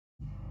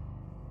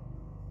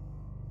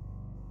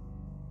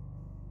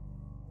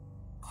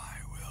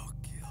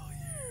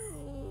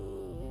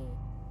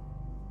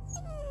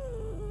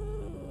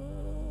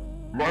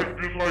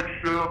Like, dislike,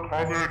 share,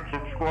 comment,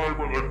 subscribe,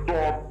 or the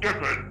dog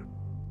gets it.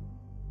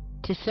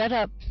 To set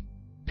up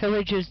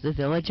Pillages the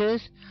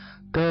Villages,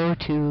 go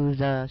to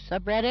the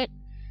subreddit,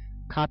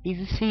 copy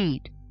the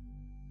seed.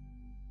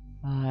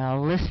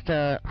 I'll list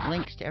the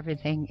links to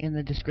everything in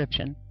the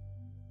description.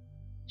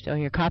 So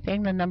you're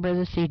copying the number of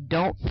the seed.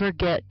 Don't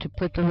forget to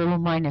put the little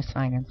minus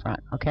sign in front,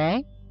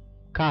 okay?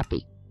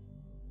 Copy.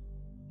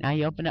 Now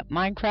you open up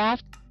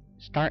Minecraft,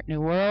 start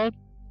new world,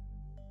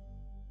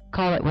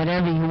 call it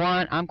whatever you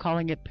want. I'm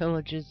calling it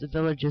Pillages the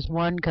Villages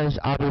 1 because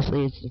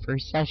obviously it's the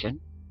first session.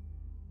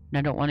 And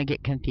I don't want to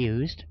get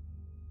confused.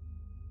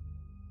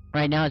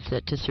 Right now it's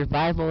set to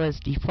survival as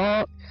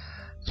default.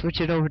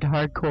 Switch it over to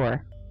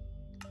hardcore.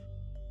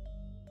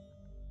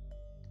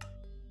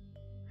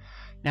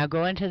 Now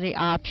go into the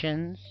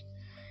options,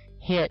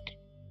 hit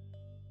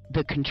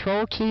the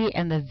control key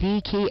and the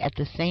V key at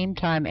the same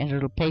time, and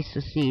it'll paste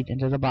the seed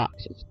into the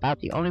box. It's about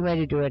the only way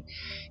to do it,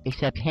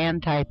 except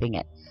hand typing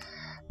it.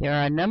 There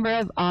are a number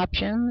of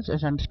options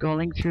as I'm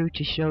scrolling through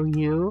to show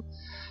you.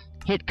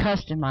 Hit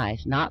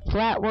customize, not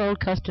flat world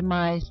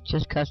customize,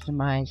 just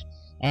customize,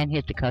 and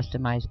hit the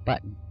customize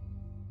button.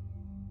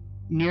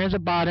 Near the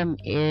bottom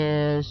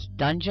is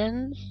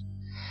dungeons,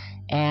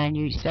 and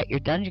you set your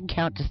dungeon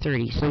count to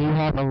 30, so you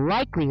have a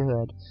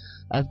likelihood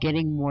of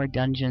getting more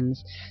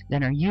dungeons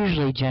than are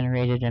usually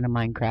generated in a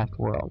Minecraft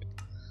world.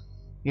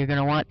 You're going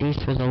to want these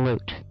for the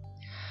loot.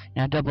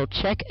 Now double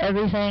check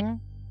everything,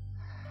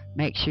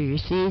 make sure your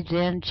seeds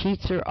in,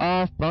 cheats are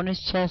off,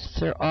 bonus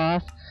chests are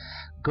off,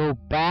 go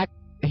back,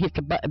 hit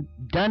the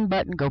done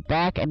button, go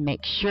back and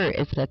make sure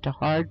it's set to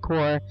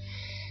hardcore,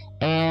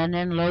 and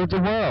then load the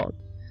world.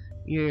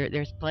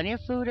 There's plenty of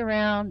food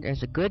around,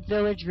 there's a good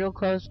village real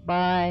close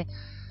by,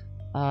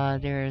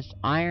 there's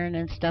iron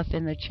and stuff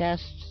in the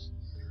chests,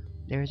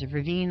 there's a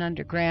ravine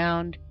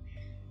underground,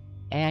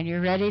 and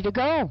you're ready to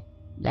go.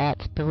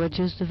 That's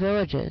Pillages the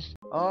Villages.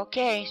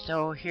 Okay,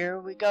 so here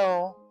we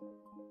go.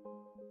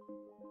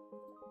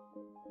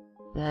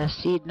 The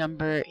seed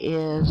number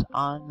is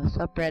on the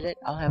subreddit.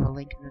 I'll have a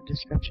link in the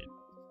description.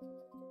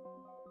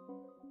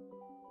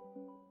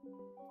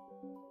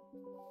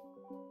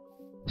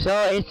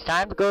 So it's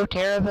time to go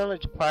tear a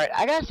village apart.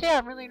 I gotta say,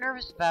 I'm really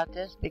nervous about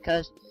this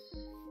because,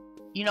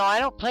 you know, I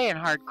don't play in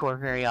hardcore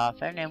very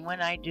often, and when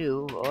I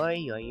do,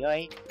 oi oi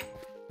oi.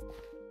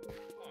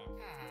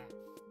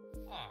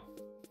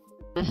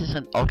 This is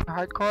an ultra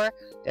hardcore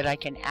that I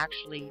can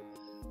actually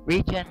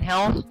regen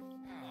health,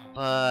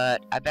 but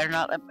I better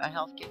not let my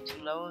health get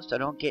too low so I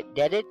don't get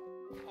deaded.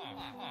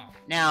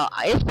 Now,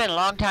 it's been a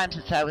long time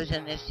since I was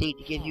in this seed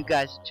to give you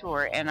guys a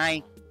tour, and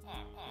I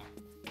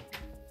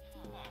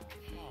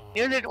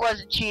knew that it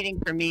wasn't cheating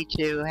for me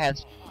to have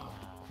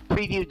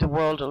previewed the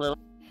world a little,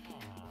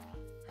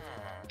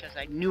 because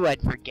I knew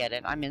I'd forget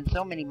it. I'm in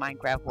so many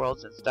Minecraft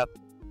worlds and stuff.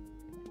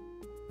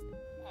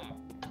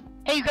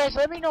 Hey, you guys,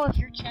 let me know if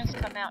your chests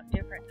come out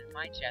different than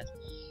my chest,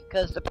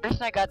 because the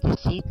person I got the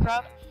seed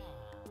from,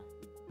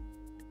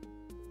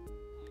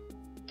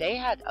 they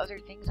had other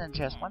things on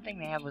chest. One thing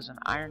they had was an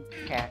iron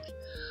pickaxe.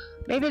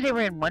 Maybe they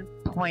were in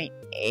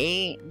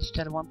 1.8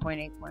 instead of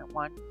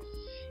 1.8.1.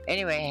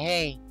 Anyway,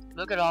 hey,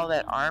 look at all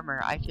that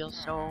armor. I feel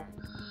so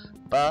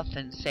buff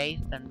and safe,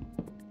 and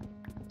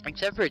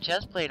except for a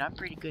chest plate, I'm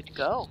pretty good to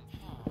go.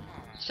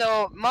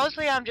 So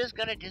mostly I'm just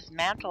gonna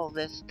dismantle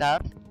this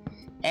stuff,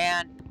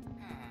 and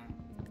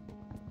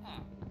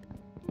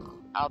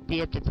I'll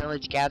be at the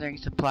village gathering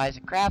supplies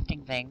and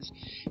crafting things,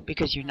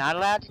 because you're not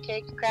allowed to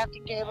take the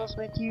crafting tables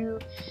with you,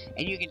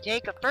 and you can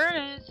take a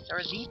furnace,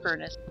 or the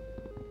furnace.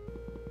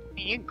 I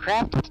mean, you can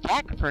craft a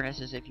stack of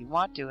furnaces if you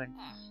want to, and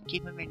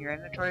keep them in your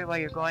inventory while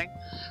you're going,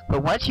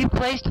 but once you've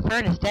placed the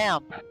furnace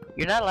down,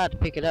 you're not allowed to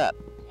pick it up.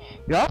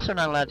 You're also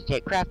not allowed to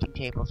take crafting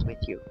tables with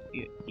you.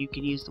 You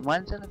can use the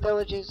ones in the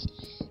villages,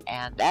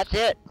 and that's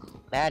it.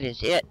 That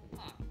is it.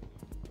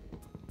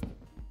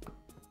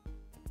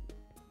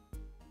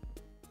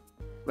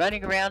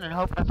 Running around and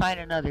hoping to find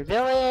another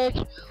village,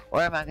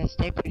 or am I going to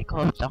stay pretty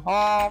close to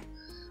home?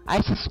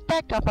 I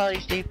suspect I'll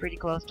probably stay pretty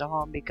close to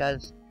home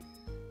because,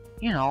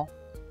 you know,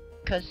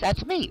 because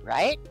that's me,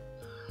 right?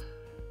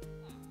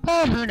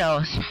 But who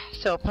knows?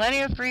 So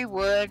plenty of free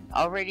wood,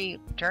 already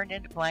turned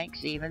into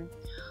planks even.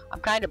 I'm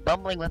kind of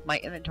bumbling with my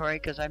inventory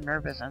because I'm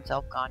nervous and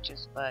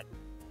self-conscious, but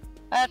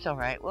that's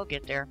alright, we'll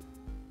get there.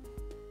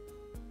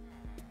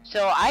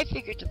 So I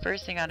figured the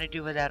first thing I ought to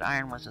do with that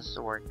iron was a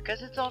sword,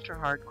 because it's ultra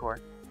hardcore.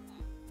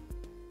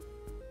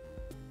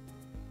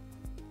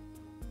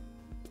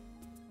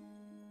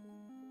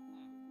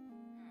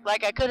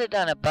 Like, I could have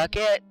done a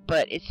bucket,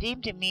 but it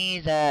seemed to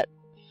me that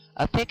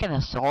a pick and a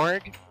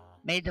sword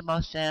made the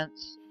most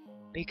sense,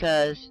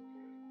 because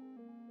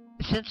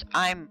since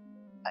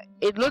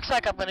it looks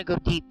like I'm going to go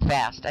deep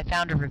fast. I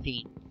found a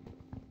ravine,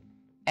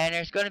 and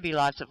there's going to be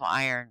lots of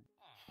iron,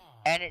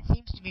 and it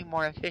seems to be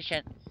more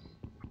efficient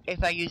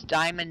if I use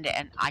diamond,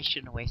 and I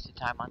shouldn't have wasted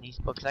time on these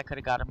books. I could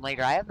have got them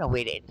later. I have no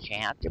way to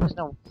enchant.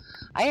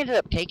 I ended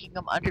up taking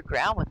them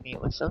underground with me.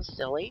 It was so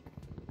silly.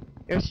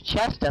 There's a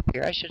chest up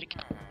here. I should have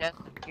kept the chest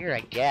up here, I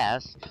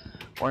guess.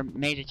 or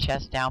made a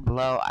chest down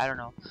below. I don't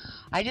know.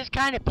 I just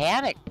kind of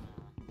panicked.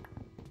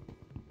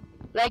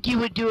 Like you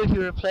would do if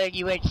you were playing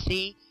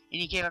UHC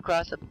and you came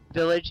across a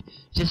village,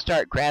 just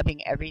start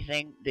grabbing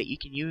everything that you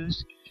can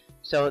use.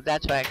 So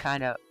that's why I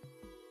kind of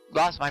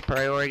lost my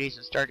priorities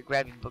and started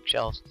grabbing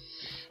bookshelves.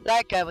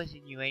 Like I was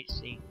in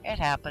UHC. It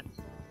happens.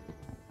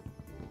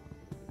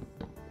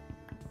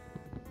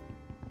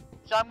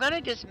 So I'm going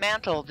to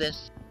dismantle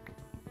this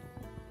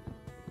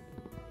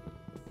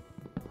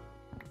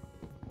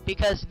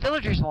because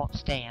villagers won't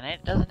stay in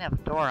it. It doesn't have a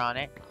door on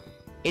it.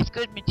 It's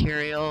good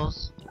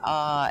materials.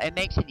 It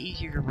makes it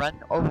easier to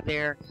run over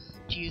there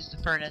to use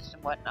the furnace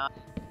and whatnot.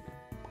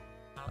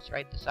 It's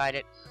right beside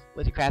it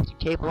with a crafting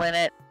table in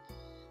it.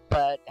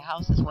 But the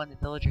house is one the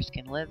villagers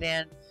can live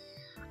in.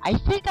 I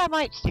think I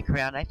might stick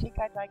around. I think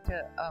I'd like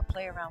to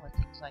play around with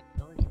things like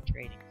villager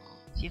trading.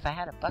 See if I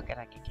had a bucket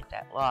I could get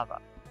that lava.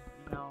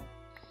 You know.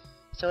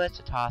 So it's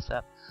a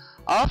toss-up.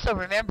 Also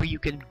remember you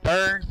can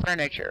burn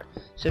furniture.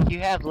 So if you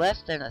have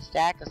less than a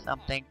stack of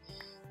something,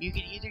 you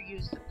can either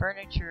use the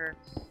furniture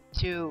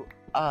to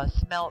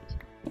smelt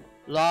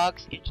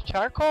logs into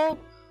charcoal,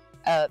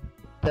 and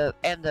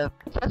the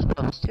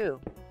furnace too.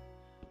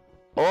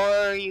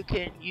 Or you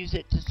can use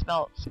it to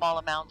smelt small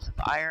amounts of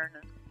iron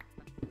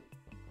and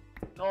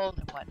gold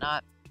and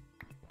whatnot.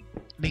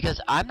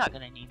 Because I'm not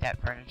going to need that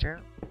furniture.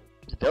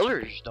 The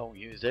builders don't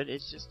use it.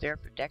 It's just there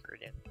for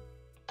decorative.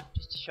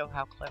 Just to show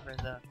how clever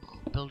the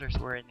builders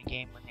were in the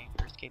game when they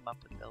first came up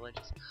with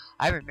villages.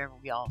 I remember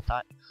we all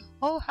thought,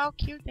 oh, how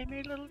cute, they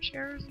made little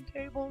chairs and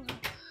tables, and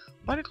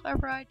what a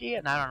clever idea.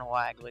 And I don't know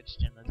why I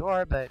glitched in the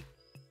door, but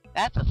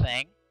that's a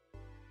thing.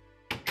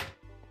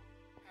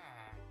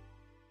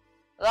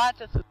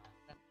 Lots of food.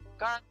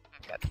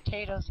 I've got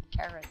potatoes and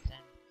carrots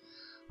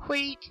and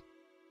wheat.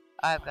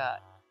 I've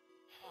got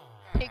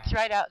pigs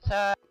right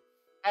outside,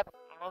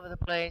 all over the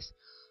place.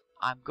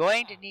 I'm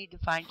going to need to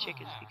find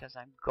chickens because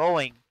I'm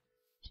going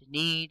to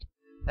need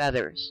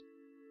feathers.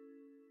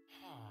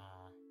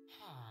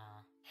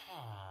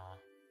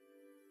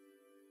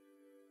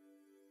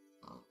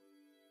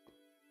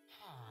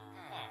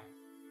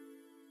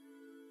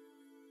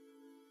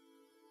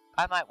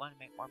 I might want to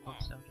make more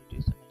books though to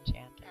do some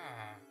enchanting.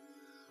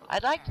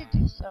 I'd like to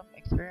do some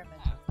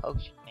experiments with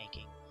potion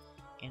making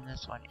in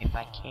this one if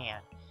I can.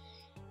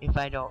 If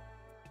I don't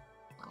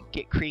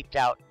get creeped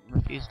out and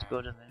refuse to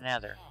go to the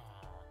Nether.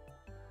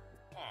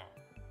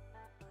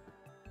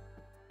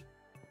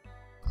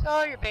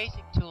 So your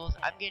basic tools.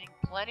 I'm getting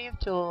plenty of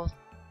tools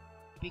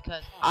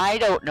because I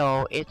don't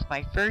know. It's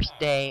my first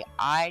day.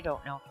 I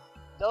don't know.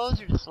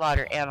 Those are to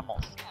slaughter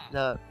animals.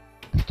 The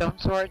stone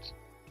swords.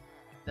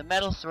 The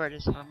metal sword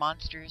is for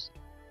monsters.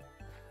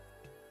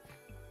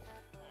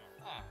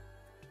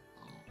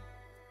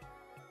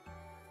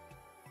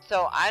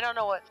 So I don't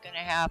know what's going to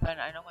happen.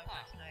 I know my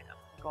first night I'm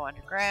going to go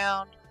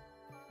underground.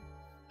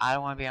 I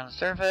don't want to be on the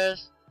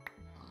surface.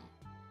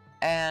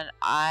 And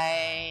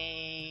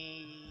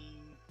I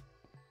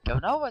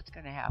don't know what's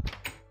going to happen.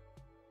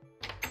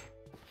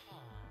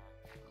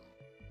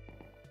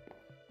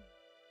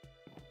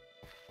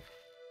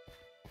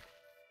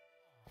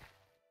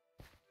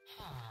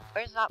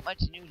 There's not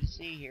much new to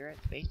see here.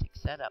 It's basic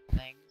setup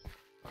things.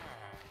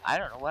 I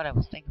don't know what I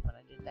was thinking when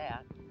I did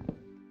that.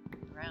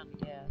 Around,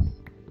 I guess.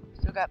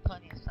 Still got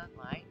plenty of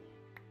sunlight.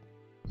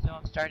 So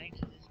I'm starting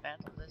to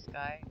dismantle this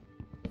guy.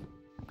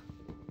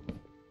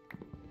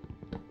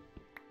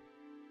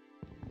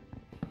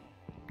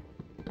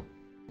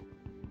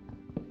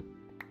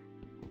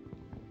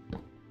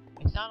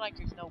 It's not like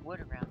there's no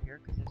wood around here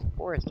because there's a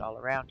forest all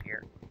around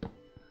here.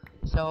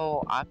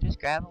 So I'm just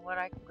grabbing what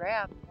I can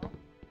grab, you know?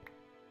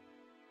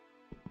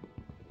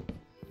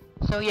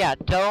 So yeah,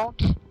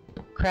 don't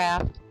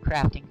craft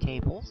crafting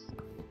tables.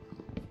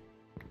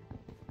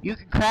 You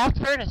can craft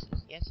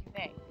furnaces, yes you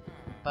may.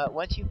 But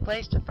once you've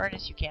placed a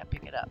furnace, you can't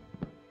pick it up.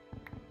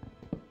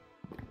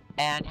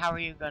 And how are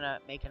you going to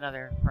make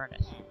another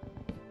furnace?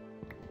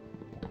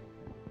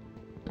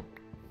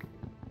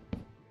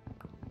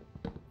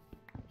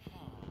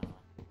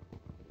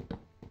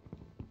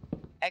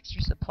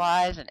 Extra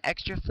supplies and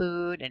extra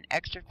food and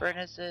extra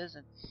furnaces,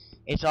 and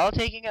it's all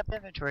taking up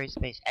inventory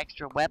space.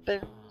 Extra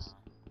weapons,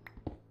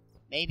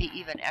 maybe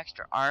even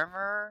extra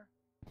armor.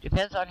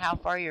 Depends on how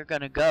far you're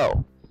going to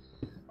go.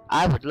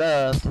 I would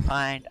love to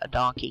find a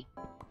donkey.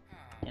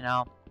 You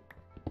know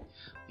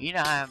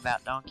how I'm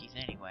about donkeys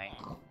anyway.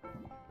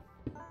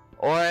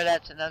 Or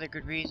that's another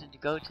good reason to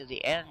go to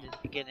the end is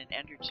to get an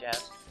ender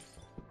chest.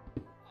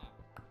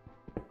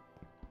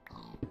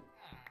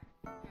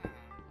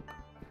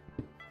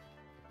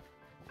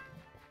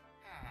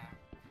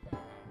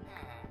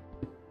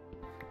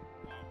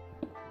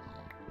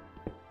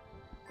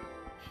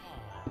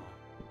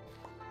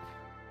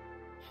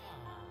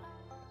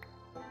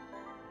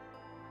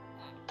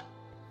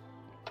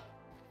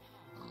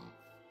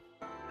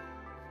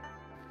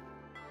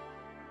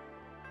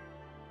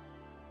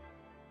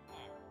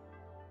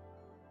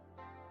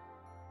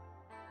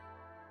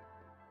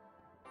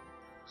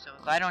 So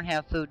if I don't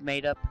have food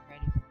made up and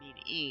ready for me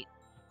to eat,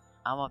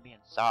 I'm gonna be in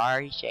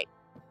sorry shape.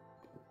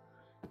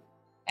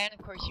 And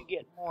of course you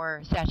get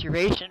more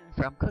saturation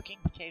from cooking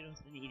potatoes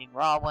than eating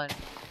raw ones,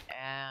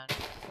 and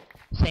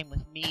same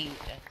with meat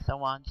and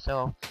so on,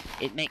 so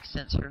it makes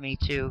sense for me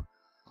to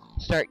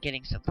start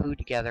getting some food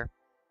together.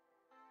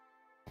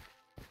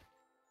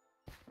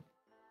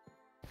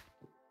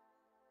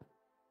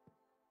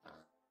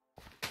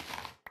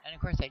 And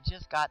of course I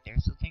just got there,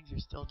 so things are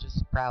still just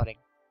sprouting.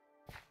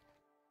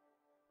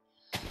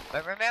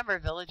 But remember,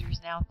 villagers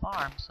now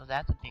farm, so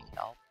that's a big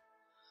help.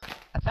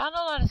 I found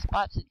a lot of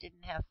spots that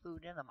didn't have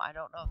food in them. I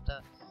don't know if the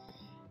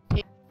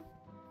pig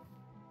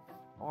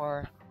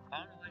or I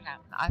don't know what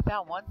happened. I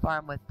found one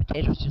farm with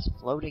potatoes just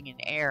floating in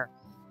air,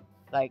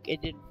 like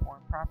it didn't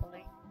form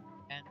properly,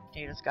 and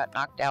potatoes got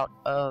knocked out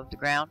of the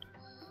ground.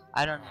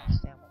 I don't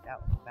understand what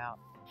that was about.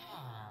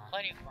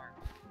 Plenty of farms.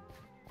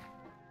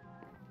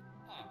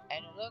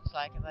 And it looks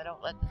like if I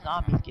don't let the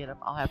zombies get them,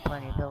 I'll have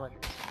plenty of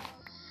villagers.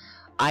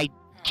 I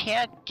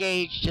can't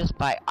gauge just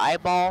by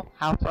eyeball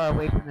how far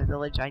away from the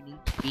village I need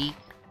to be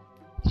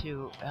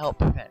to help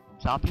prevent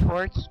zombie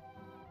hordes.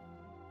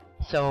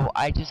 So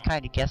I just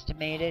kind of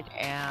guesstimated,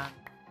 and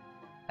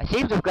I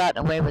seem to have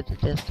gotten away with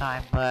it this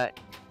time, but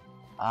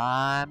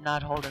I'm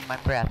not holding my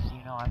breath.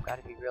 You know, I've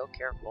got to be real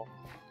careful.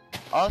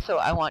 Also,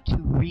 I want to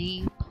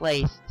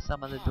replace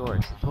some of the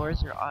doors. The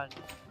doors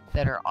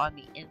that are on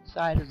the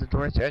inside of the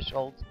door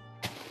thresholds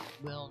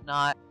will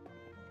not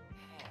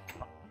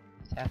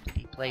have to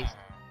be placed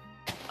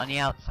on the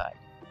outside.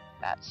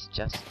 That's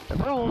just the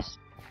rules.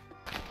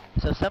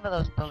 So some of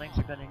those buildings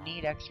are going to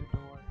need extra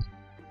doors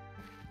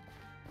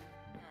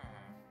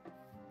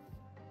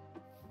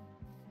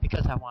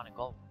because I want to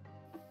go.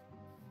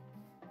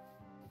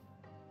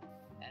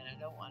 And I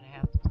don't want to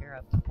have to tear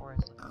up the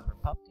forest looking for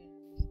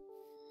pumpkins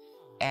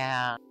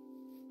and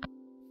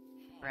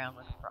around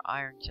looking for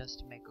iron just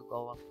to make a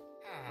golem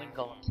when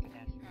golems can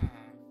actually.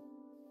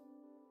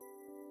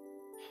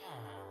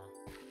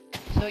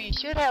 So you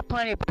should have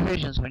plenty of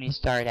provisions when you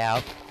start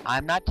out.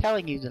 I'm not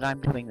telling you that I'm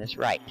doing this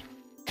right.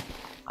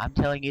 I'm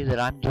telling you that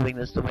I'm doing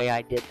this the way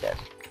I did this,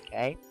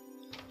 okay?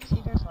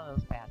 See, there's one of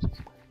those patches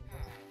where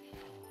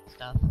there's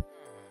stuff.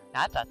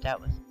 Now, I thought that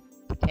was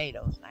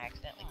potatoes, and I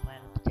accidentally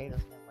planted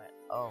potatoes and then went,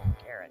 oh,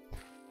 carrots.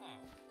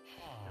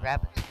 The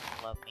rabbits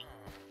love me.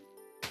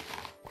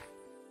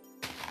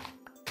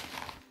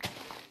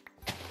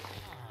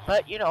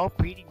 But, you know,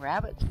 breeding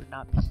rabbits would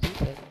not be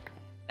stupid.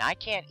 Now, I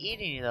can't eat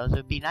any of those. It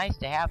would be nice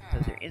to have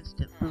because they're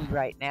instant food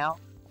right now.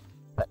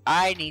 But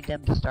I need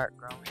them to start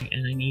growing,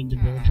 and I need the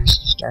villagers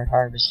to start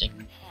harvesting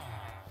them.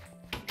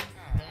 The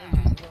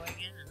villagers are going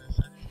in, and the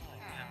sun is going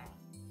out.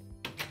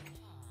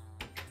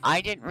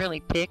 I didn't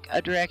really pick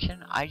a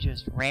direction. I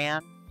just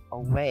ran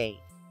away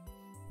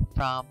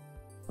from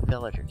the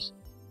villagers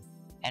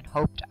and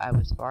hoped I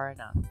was far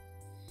enough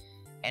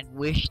and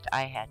wished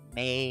I had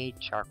made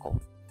charcoal.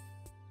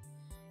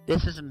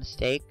 This is a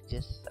mistake.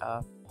 This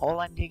hole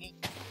I'm digging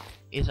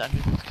is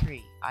under this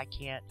tree. I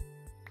can't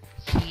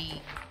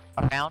see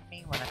around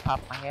me when I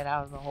pop my head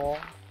out of the hole,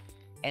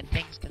 and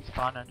things can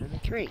spawn under the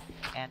tree.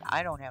 And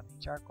I don't have any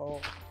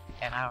charcoal,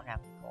 and I don't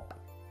have any coal.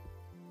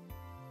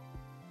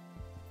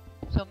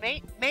 So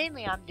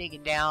mainly I'm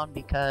digging down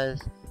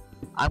because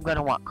I'm going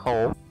to want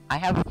coal. I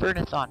have a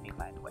furnace on me,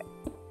 by the way.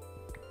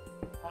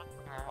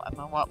 I'm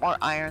going to want more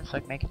iron so I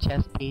can make a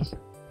chest piece,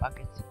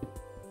 buckets,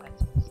 that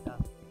sort of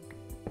stuff.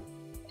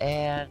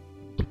 And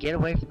to get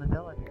away from the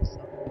villagers.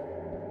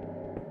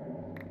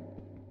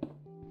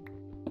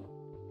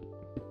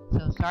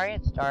 So sorry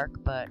it's dark,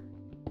 but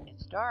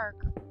it's dark.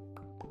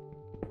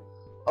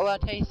 Oh, I'll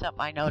tell you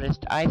something I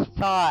noticed. I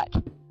thought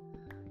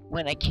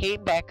when I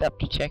came back up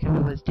to check if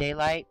it was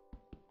daylight,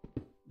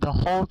 the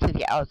hole to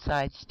the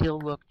outside still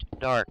looked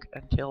dark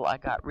until I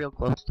got real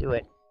close to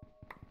it.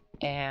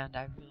 And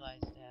I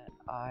realized that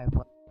I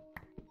wasn't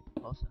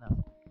close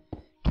enough.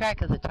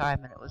 Track of the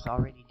time and it was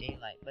already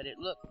daylight, but it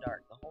looked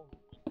dark. The hole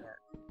looked dark.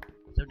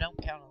 So don't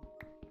count on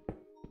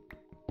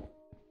it.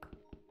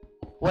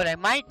 What I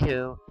might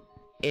do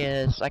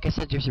is, like I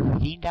said, there's a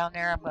ravine down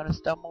there I'm going to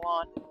stumble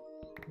on.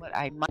 What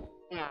I might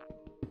do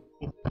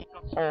is dig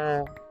a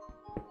hole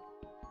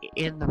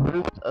in the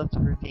roof of the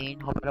ravine,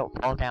 hope I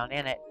don't fall down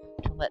in it,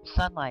 to let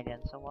sunlight in.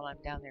 So while I'm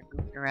down there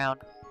goofing around,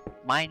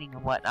 mining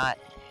and whatnot,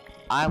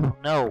 I will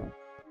know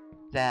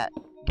that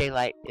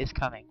daylight is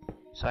coming,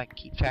 so I can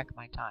keep track of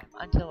my time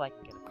until I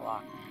can get a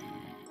clock.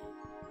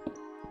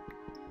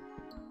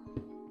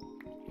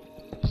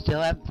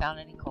 Still haven't found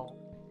any coal.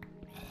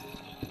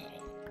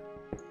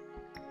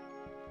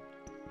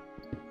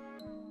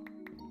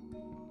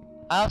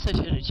 I also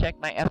should have checked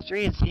my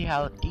F3 and see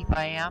how deep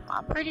I am.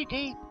 I'm pretty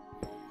deep.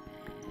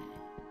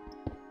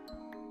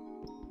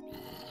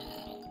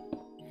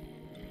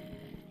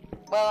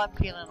 Well, I'm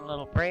feeling a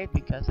little brave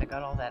because I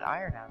got all that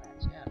iron out of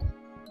that chest.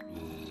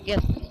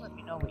 Yes, please let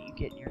me know what you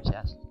get in your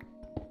chest.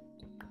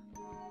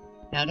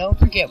 Now don't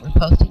forget, we're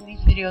posting these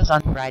videos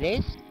on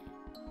Fridays.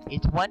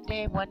 It's one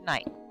day, one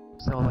night.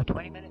 So a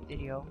 20-minute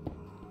video.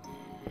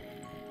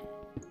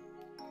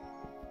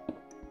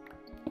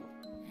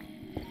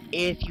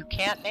 If you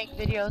can't make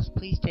videos,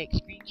 please take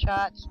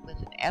screenshots with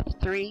an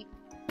F3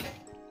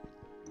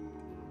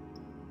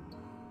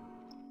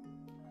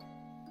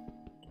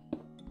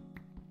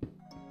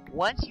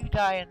 Once you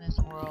die in this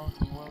world,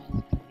 the world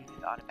is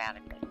deleted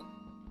automatically.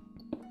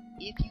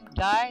 If you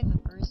die the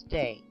first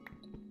day,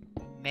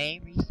 you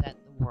may reset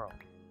the world,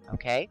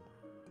 okay?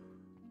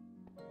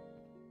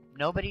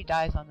 Nobody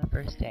dies on the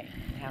first day.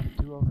 You have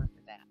a do-over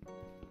for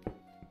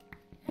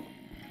that.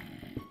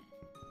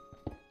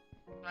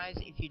 Otherwise,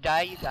 if you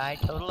die, you die.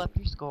 Total up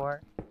your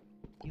score.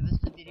 Give us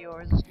the video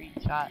or the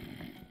screenshot.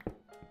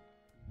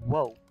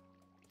 Whoa.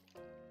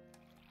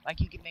 Like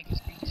you can make a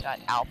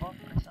screenshot album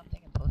or something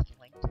and post a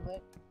link to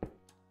it.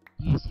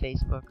 Use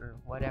Facebook or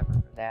whatever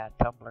for that.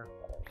 Tumblr,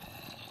 whatever.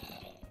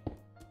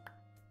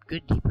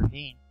 Good deep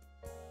ravine.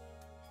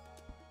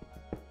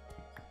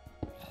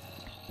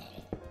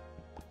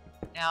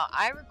 Now,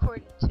 I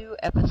recorded 2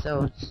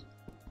 episodes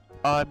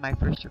on my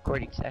first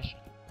recording session.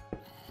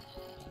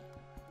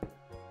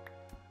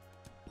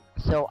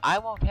 So I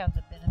won't have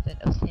the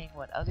benefit of seeing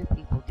what other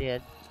people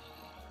did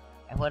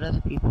and what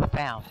other people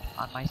found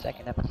on my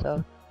second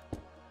episode.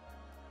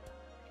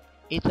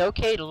 It's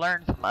okay to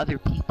learn from other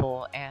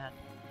people, and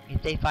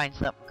if they find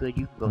something good,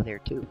 you can go there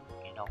too,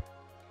 you know.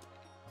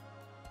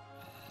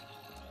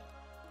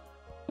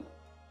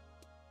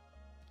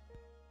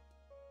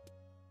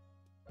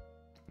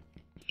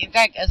 In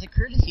fact, as a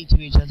courtesy to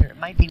each other, it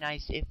might be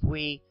nice if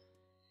we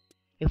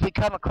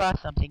come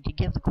across something to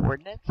give the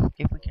coordinates,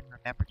 if we can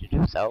remember to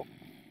do so.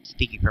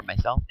 Speaking for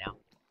myself now.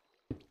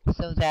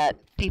 So that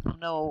people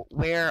know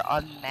where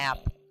on the map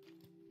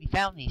we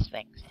found these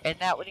things. And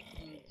that would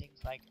include things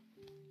like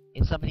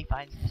if somebody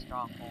finds the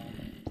stronghold,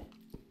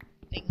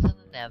 things in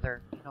the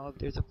Nether, you know, if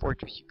there's a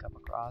fortress you come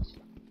across.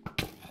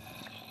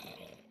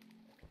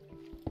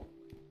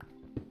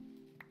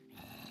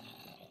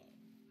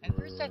 At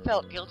first I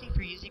felt guilty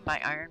for using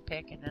my iron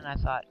pick, and then I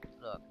thought,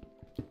 look,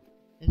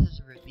 this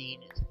is a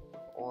ravine, it's full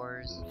of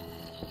ores,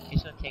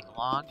 it's going to take a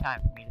long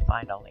time for me to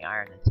find all the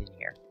iron that's in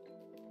here.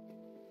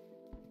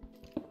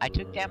 I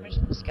took damage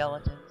from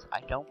skeletons,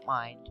 I don't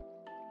mind.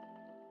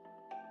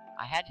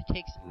 I had to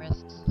take some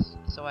risks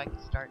so I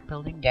could start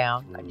building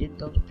down. I did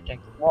build a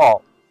protective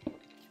wall.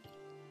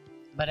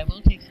 But I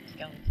will take some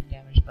skeleton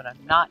damage, but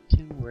I'm not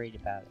too worried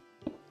about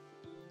it.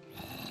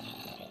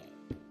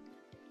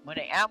 What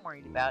I am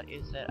worried about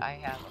is that I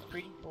have a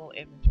pretty full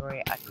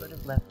inventory. I could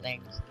have left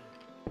things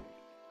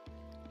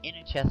in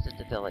a chest at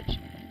the village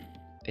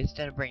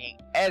instead of bringing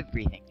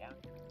everything down.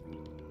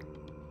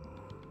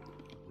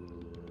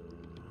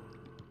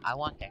 I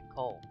want that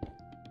coal.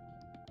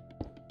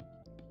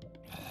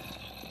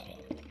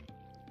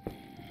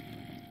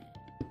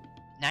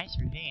 Nice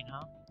ravine,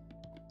 huh?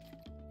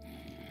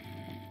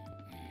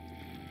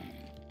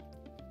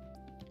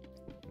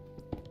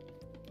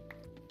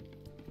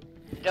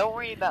 Don't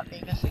worry about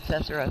being a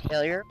success or a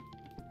failure.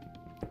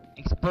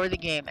 Explore the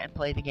game and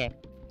play the game.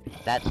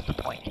 That's the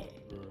point.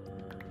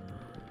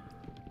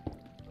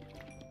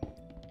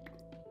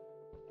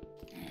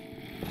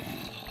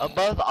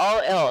 Above all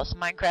else,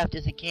 Minecraft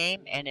is a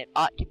game and it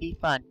ought to be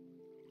fun.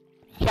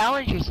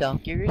 Challenge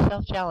yourself. Give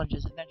yourself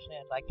challenges. Eventually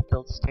I'd like to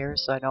build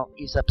stairs so I don't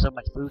use up so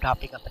much food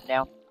hopping up and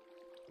down.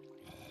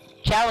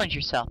 Challenge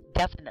yourself.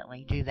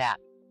 Definitely do that.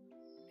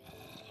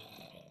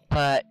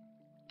 But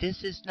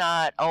this is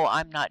not, oh,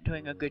 I'm not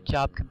doing a good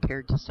job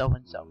compared to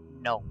so-and-so.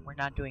 No, we're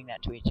not doing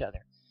that to each other.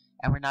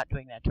 And we're not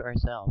doing that to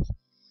ourselves.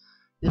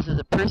 This is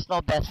a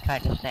personal best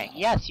kind of thing.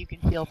 Yes, you can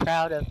feel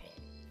proud of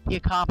the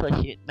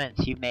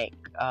accomplishments you make.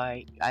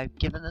 I've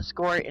given the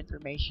score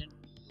information,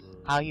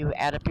 how you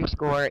add up your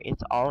score.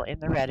 It's all in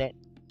the Reddit.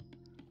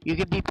 You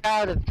can be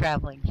proud of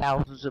traveling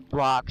thousands of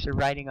blocks, or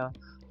riding a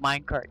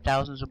minecart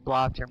thousands of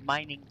blocks, or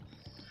mining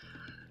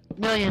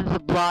millions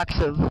of blocks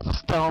of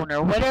stone,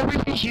 or whatever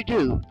it is you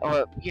do,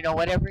 or, you know,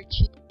 whatever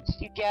achievements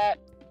you get.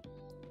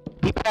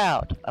 Be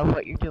proud of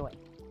what you're doing.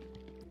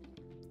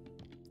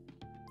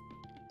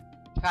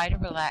 Try to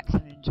relax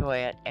and enjoy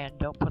it, and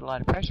don't put a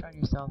lot of pressure on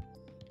yourself.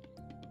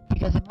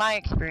 Because in my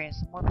experience,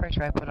 the more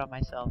pressure I put on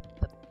myself,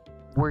 the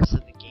worse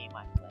of the game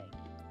I play.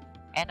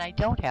 And I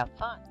don't have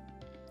fun.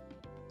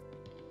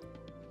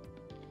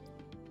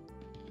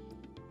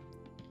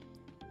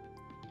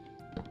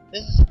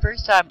 This is the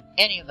first time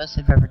any of us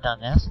have ever done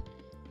this.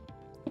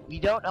 We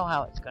don't know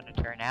how it's going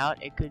to turn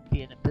out. It could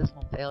be an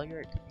abysmal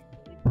failure. It could be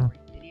a really boring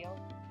video.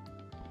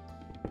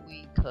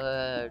 We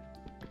could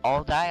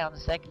all die on the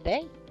second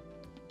day.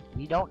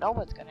 We don't know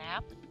what's going to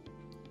happen.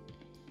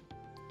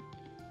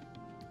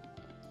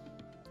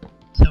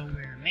 So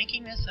we're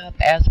making this up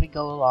as we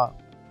go along.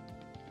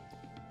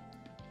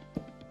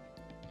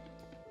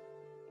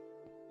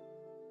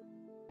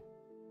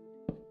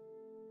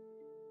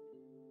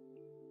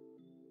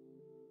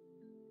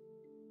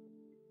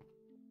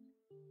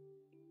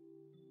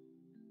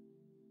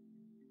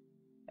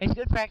 It's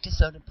good practice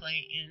though to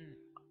play in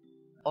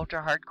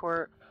ultra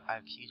hardcore,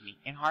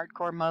 in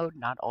hardcore mode,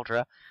 not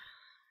ultra,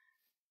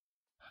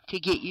 to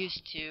get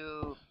used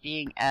to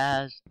being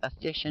as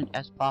efficient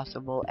as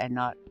possible and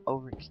not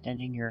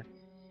overextending your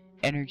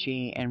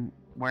energy and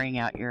wearing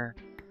out your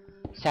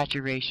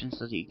saturation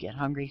so that you get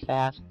hungry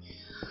fast.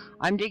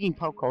 I'm digging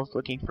poke holes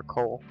looking for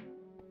coal.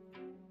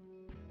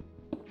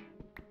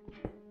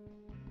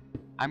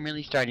 I'm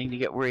really starting to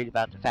get worried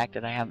about the fact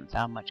that I haven't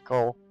found much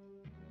coal.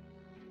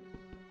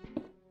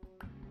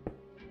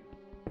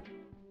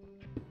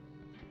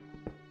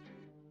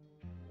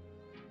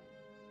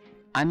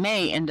 I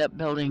may end up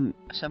building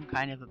some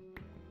kind of a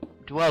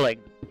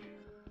dwelling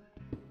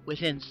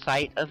within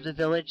sight of the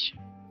village.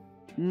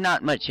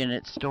 Not much in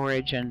its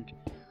storage, and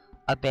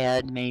a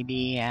bed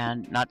maybe,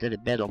 and not that a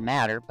bed will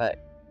matter, but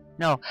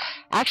no.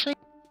 Actually,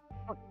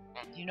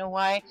 you know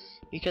why?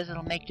 Because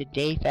it'll make the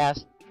day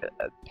pass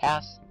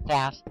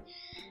fast,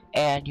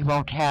 and you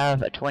won't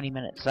have a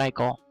 20-minute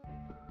cycle.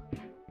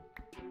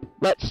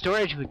 But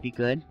storage would be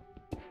good.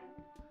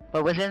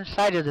 But within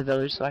sight of the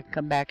village, so I can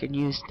come back and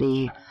use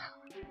the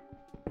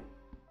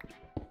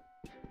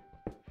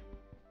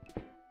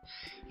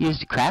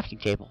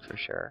crafting table for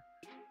sure.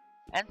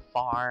 And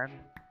farm.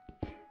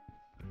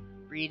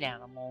 Breed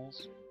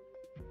animals.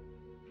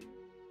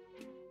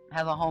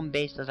 Have a home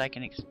base that I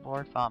can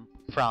explore from.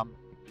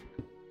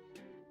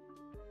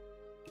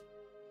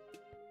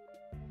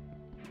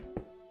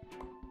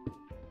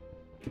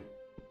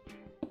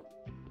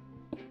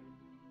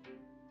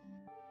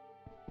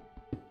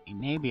 It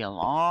may be a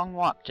long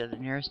walk to the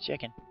nearest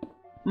chicken.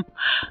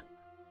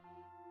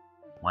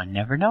 One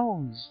never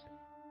knows.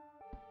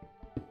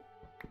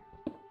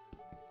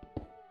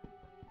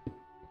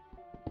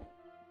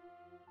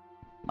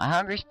 My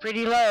hunger's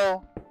pretty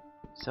low,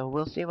 so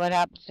we'll see what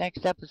happens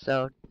next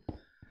episode.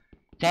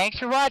 Thanks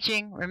for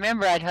watching.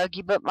 Remember, I'd hug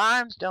you, but my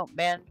arms don't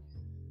bend.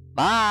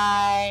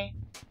 Bye!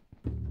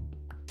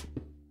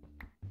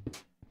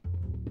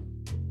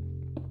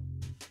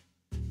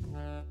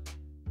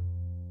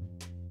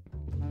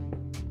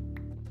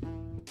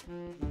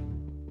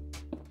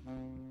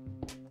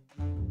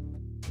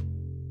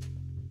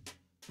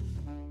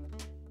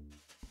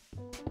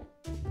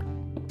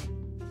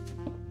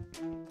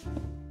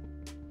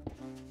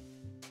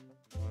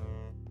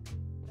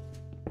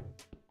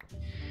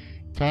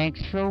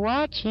 Thanks for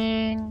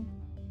watching.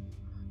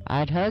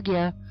 I'd hug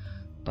ya,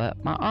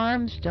 but my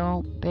arms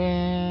don't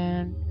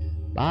bend.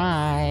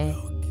 Bye.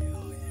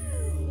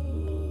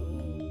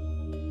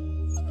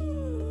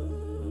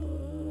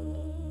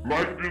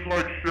 Like,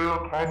 dislike, share,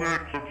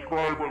 comment,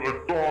 subscribe, or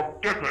the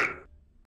dog gets it.